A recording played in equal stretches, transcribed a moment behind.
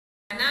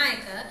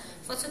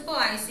for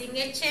supervising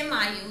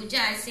HMIU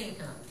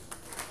Jayasinghe.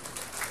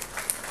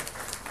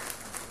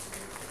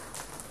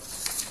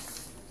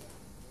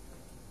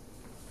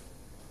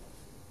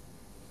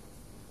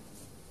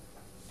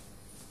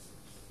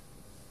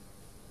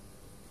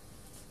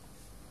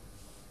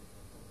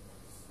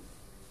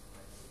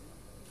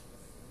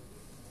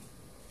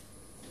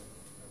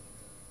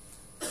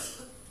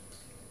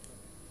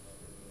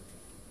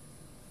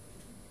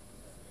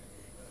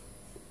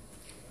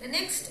 The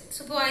next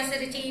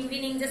supervisory team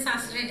winning the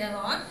SURSED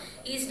award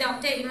is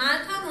Dr.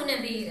 Imalka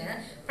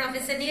Munavira,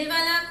 Professor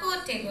Nilwala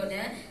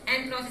Kottegoda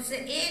and Professor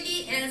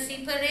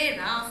A.D.L.C.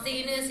 Pereira of the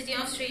University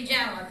of Sri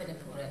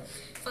Jayawardhanapura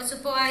for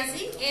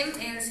supervising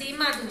MLC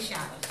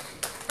Madhusha.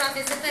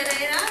 Professor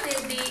Pereira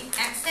will be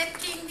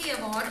accepting the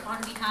award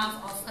on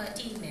behalf of her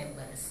team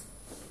members.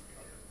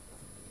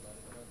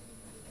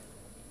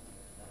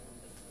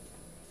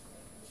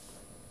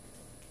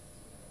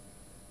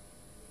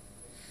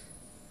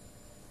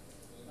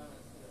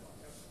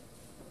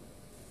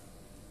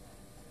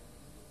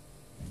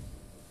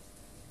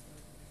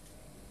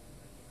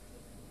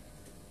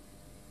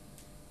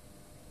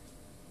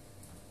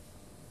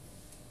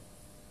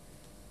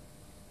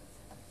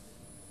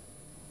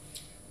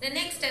 The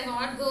next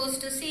award goes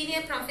to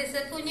Senior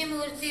Professor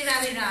Punyamurthy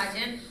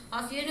Ravirajan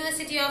of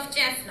University of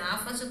Jaffna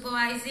for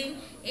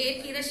supervising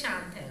A.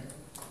 Pirashanthan.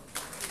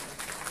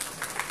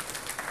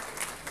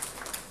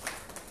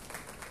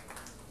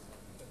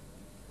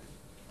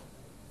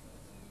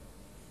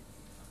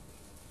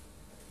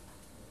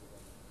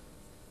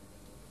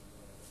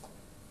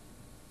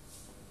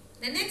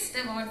 The next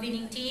award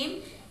winning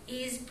team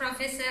is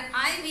Professor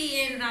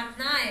I.V.N.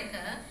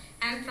 Ratnayaka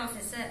and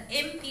Professor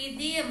M.P.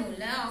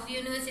 Diyamulla of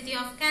University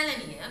of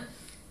Kelaniya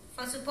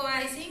for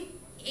supervising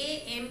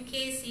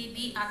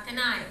A.M.K.C.B.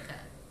 Athanayaka.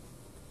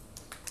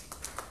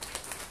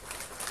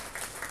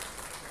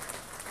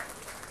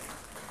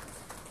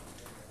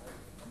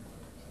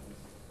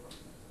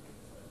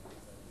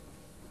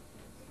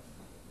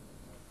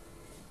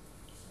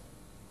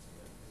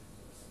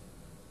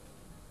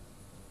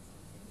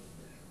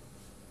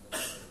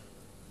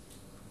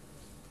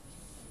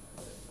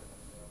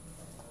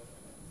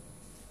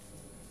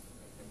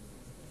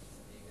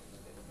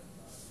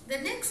 The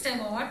next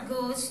award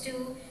goes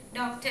to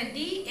Dr.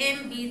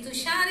 D.M.B.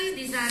 Tushari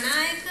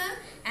Disanayaka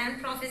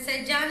and Professor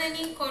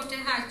Janani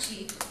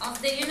Kottahachi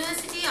of the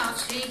University of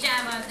Sri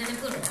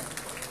Jayawardhanapura.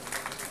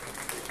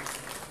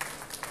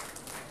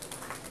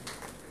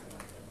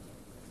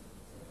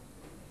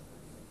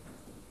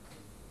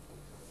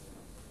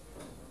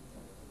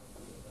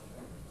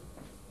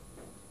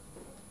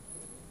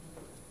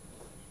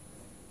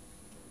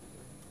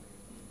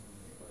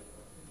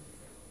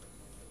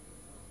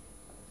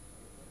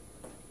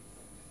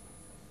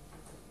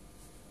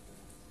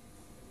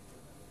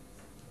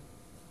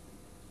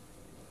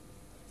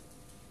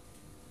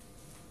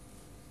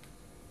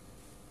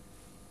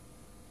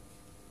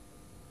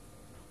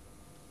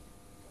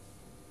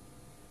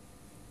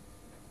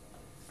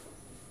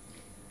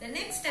 The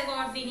next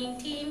award-winning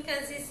team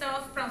consists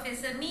of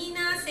Professor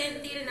Meena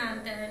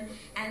Senthil-Nandan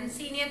and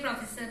Senior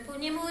Professor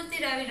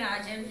Punyamurthy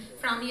Ravirajan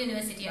from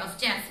University of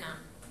Jaffna.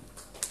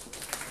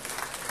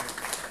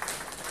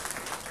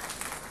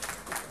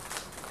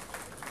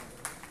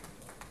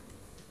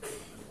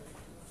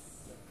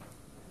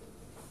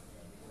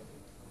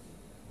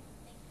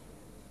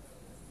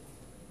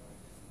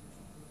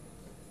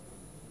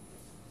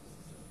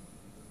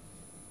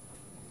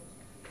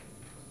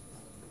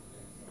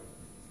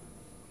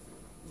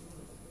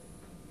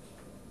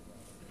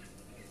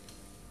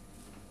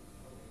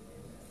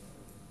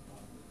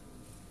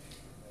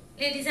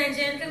 Ladies and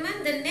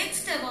gentlemen, the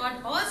next award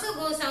also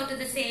goes out to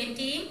the same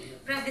team,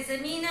 Professor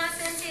Meena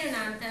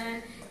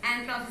Senthil-Nandan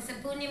and Professor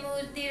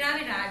Punyamurthy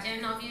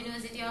Ravirajan of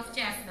University of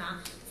Jaffna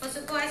for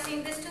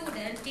supervising the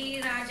student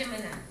T.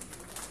 Rajamana.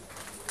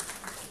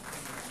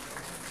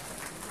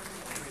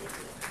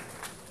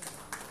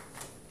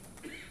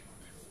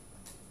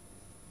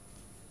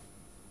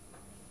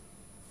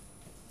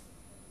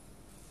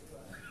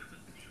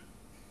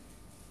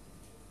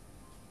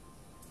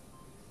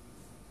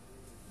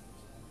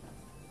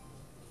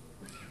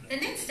 The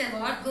next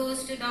award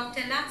goes to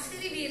Dr.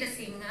 Laksiri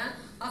Veerasinghe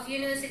of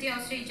University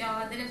of Sri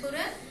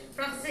Jayawardhanapura,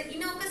 Professor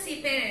Inoka C.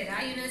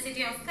 Pereira,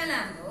 University of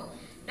Colombo,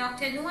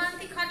 Dr.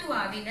 Nuwanthi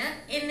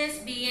Katuwavila,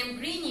 NSBM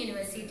Green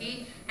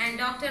University, and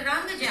Dr.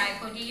 Ranga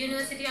Jayakoti,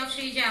 University of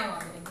Sri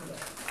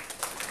Jayawardhanapura.